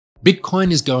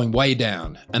Bitcoin is going way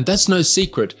down, and that's no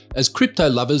secret as crypto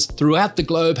lovers throughout the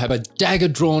globe have a dagger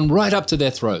drawn right up to their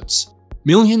throats.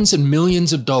 Millions and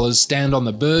millions of dollars stand on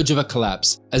the verge of a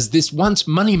collapse as this once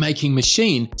money-making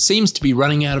machine seems to be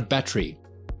running out of battery.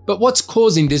 But what's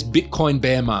causing this Bitcoin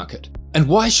bear market? And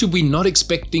why should we not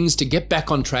expect things to get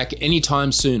back on track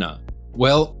anytime sooner?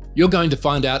 Well, you're going to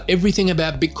find out everything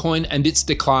about Bitcoin and its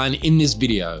decline in this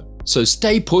video. So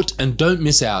stay put and don't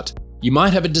miss out. You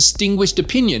might have a distinguished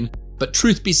opinion, but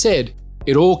truth be said,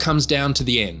 it all comes down to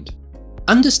the end.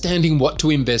 Understanding what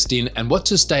to invest in and what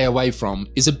to stay away from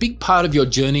is a big part of your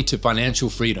journey to financial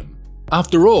freedom.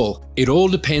 After all, it all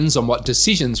depends on what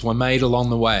decisions were made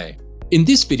along the way. In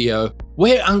this video,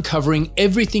 we're uncovering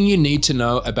everything you need to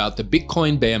know about the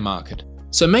Bitcoin bear market.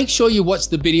 So make sure you watch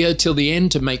the video till the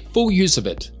end to make full use of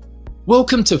it.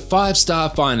 Welcome to 5-Star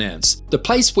Finance, the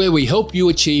place where we help you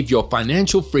achieve your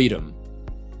financial freedom.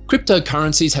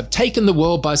 Cryptocurrencies have taken the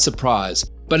world by surprise,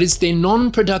 but it's their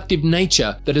non-productive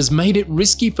nature that has made it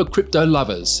risky for crypto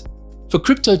lovers. For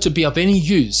crypto to be of any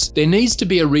use, there needs to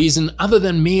be a reason other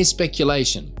than mere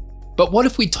speculation. But what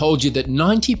if we told you that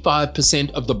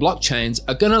 95% of the blockchains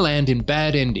are going to land in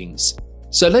bad endings?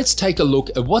 So let's take a look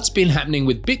at what's been happening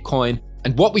with Bitcoin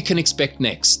and what we can expect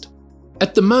next.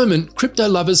 At the moment, crypto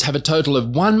lovers have a total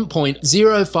of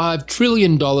 $1.05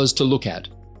 trillion to look at.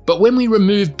 But when we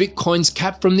remove Bitcoin's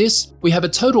cap from this, we have a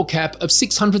total cap of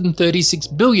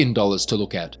 $636 billion to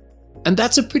look at. And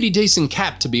that's a pretty decent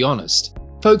cap, to be honest.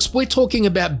 Folks, we're talking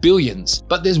about billions,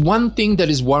 but there's one thing that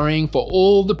is worrying for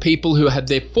all the people who have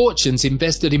their fortunes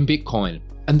invested in Bitcoin,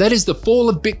 and that is the fall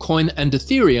of Bitcoin and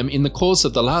Ethereum in the course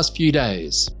of the last few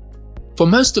days. For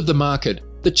most of the market,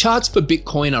 the charts for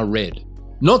Bitcoin are red.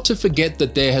 Not to forget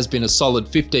that there has been a solid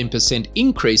 15%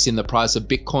 increase in the price of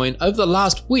Bitcoin over the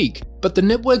last week, but the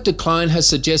network decline has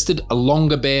suggested a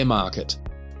longer bear market.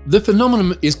 The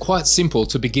phenomenon is quite simple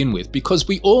to begin with because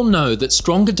we all know that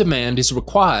stronger demand is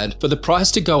required for the price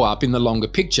to go up in the longer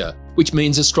picture, which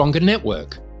means a stronger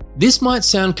network. This might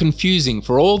sound confusing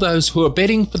for all those who are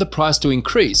betting for the price to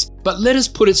increase, but let us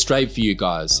put it straight for you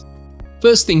guys.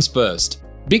 First things first,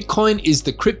 Bitcoin is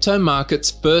the crypto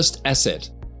market's first asset.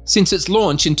 Since its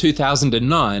launch in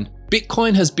 2009,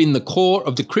 Bitcoin has been the core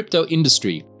of the crypto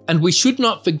industry, and we should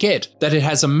not forget that it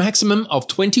has a maximum of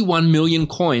 21 million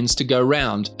coins to go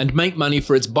round and make money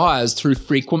for its buyers through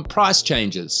frequent price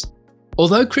changes.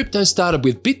 Although crypto started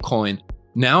with Bitcoin,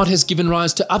 now it has given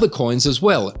rise to other coins as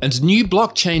well, and new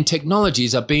blockchain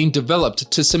technologies are being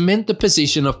developed to cement the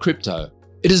position of crypto.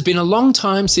 It has been a long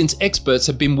time since experts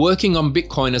have been working on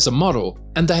Bitcoin as a model,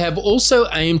 and they have also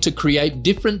aimed to create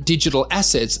different digital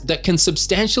assets that can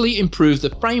substantially improve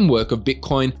the framework of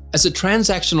Bitcoin as a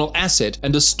transactional asset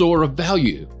and a store of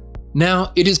value.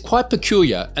 Now, it is quite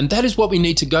peculiar, and that is what we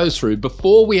need to go through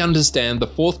before we understand the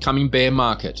forthcoming bear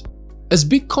market. As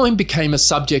Bitcoin became a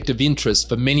subject of interest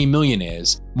for many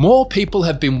millionaires, more people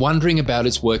have been wondering about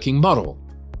its working model.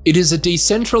 It is a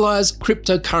decentralized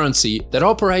cryptocurrency that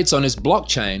operates on its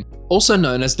blockchain, also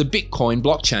known as the Bitcoin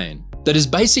blockchain, that is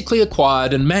basically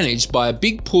acquired and managed by a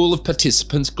big pool of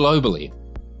participants globally.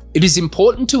 It is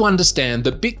important to understand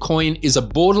that Bitcoin is a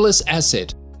borderless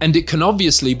asset, and it can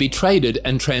obviously be traded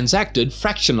and transacted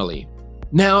fractionally.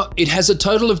 Now, it has a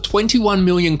total of 21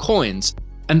 million coins,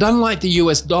 and unlike the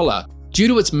US dollar, due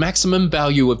to its maximum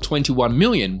value of 21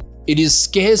 million, it is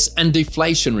scarce and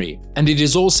deflationary, and it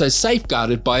is also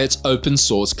safeguarded by its open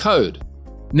source code.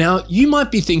 Now, you might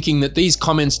be thinking that these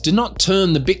comments do not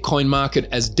turn the Bitcoin market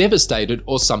as devastated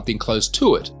or something close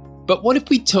to it. But what if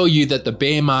we tell you that the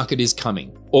bear market is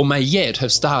coming, or may yet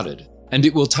have started, and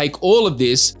it will take all of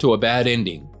this to a bad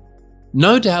ending?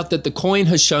 No doubt that the coin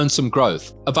has shown some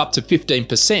growth of up to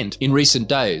 15% in recent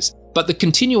days, but the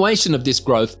continuation of this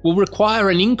growth will require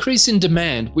an increase in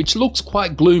demand which looks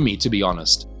quite gloomy, to be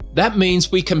honest. That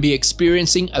means we can be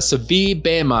experiencing a severe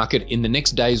bear market in the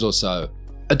next days or so.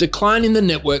 A decline in the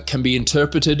network can be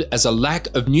interpreted as a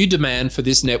lack of new demand for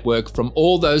this network from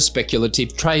all those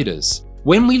speculative traders.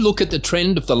 When we look at the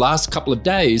trend of the last couple of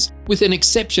days, with an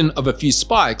exception of a few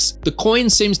spikes, the coin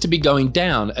seems to be going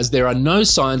down as there are no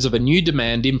signs of a new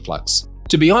demand influx.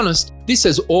 To be honest, this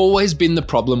has always been the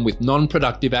problem with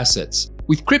non-productive assets.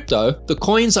 With crypto, the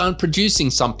coins aren't producing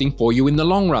something for you in the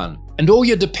long run, and all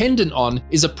you're dependent on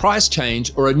is a price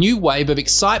change or a new wave of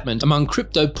excitement among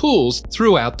crypto pools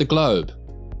throughout the globe.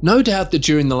 No doubt that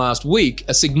during the last week,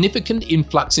 a significant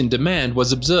influx in demand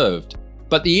was observed,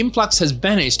 but the influx has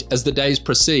vanished as the days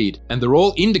proceed, and they're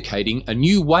all indicating a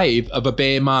new wave of a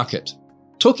bear market.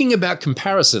 Talking about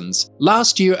comparisons,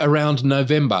 last year around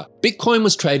November, Bitcoin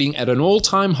was trading at an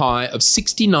all-time high of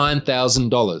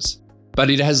 $69,000. but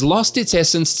it has lost its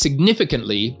essence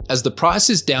significantly as the price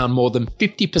is down more than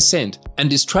 50%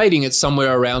 and is trading at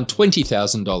somewhere around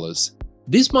 $20,000.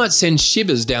 This might send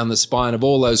shivers down the spine of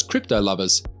all those crypto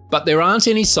lovers, but there aren't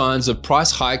any signs of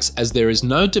price hikes as there is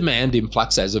no demand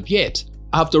influx as of yet.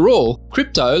 After all,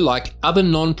 crypto, like other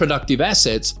non-productive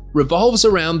assets, revolves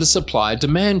around the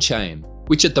supply-demand chain,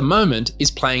 which at the moment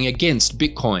is playing against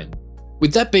Bitcoin.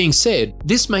 With that being said,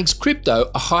 this makes crypto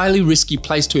a highly risky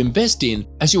place to invest in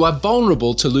as you are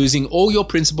vulnerable to losing all your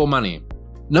principal money.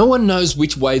 No one knows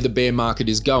which way the bear market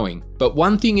is going, but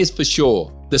one thing is for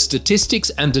sure, the statistics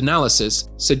and analysis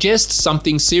suggest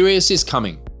something serious is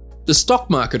coming. The stock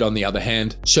market, on the other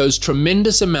hand, shows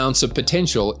tremendous amounts of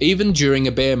potential even during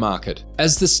a bear market,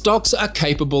 as the stocks are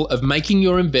capable of making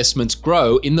your investments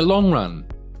grow in the long run.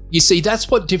 You see, that's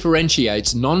what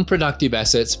differentiates non-productive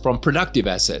assets from productive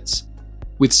assets.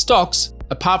 With stocks,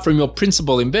 apart from your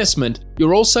principal investment,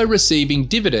 you're also receiving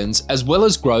dividends as well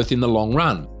as growth in the long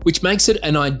run, which makes it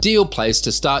an ideal place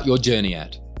to start your journey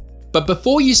at. But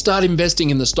before you start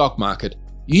investing in the stock market,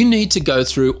 you need to go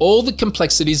through all the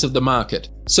complexities of the market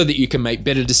so that you can make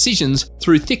better decisions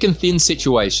through thick and thin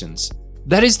situations.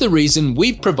 That is the reason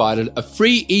we've provided a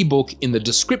free ebook in the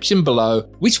description below,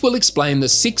 which will explain the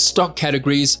 6 stock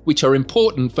categories which are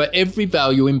important for every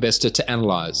value investor to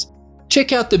analyze.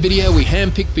 Check out the video we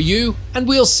handpicked for you, and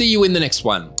we'll see you in the next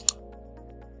one.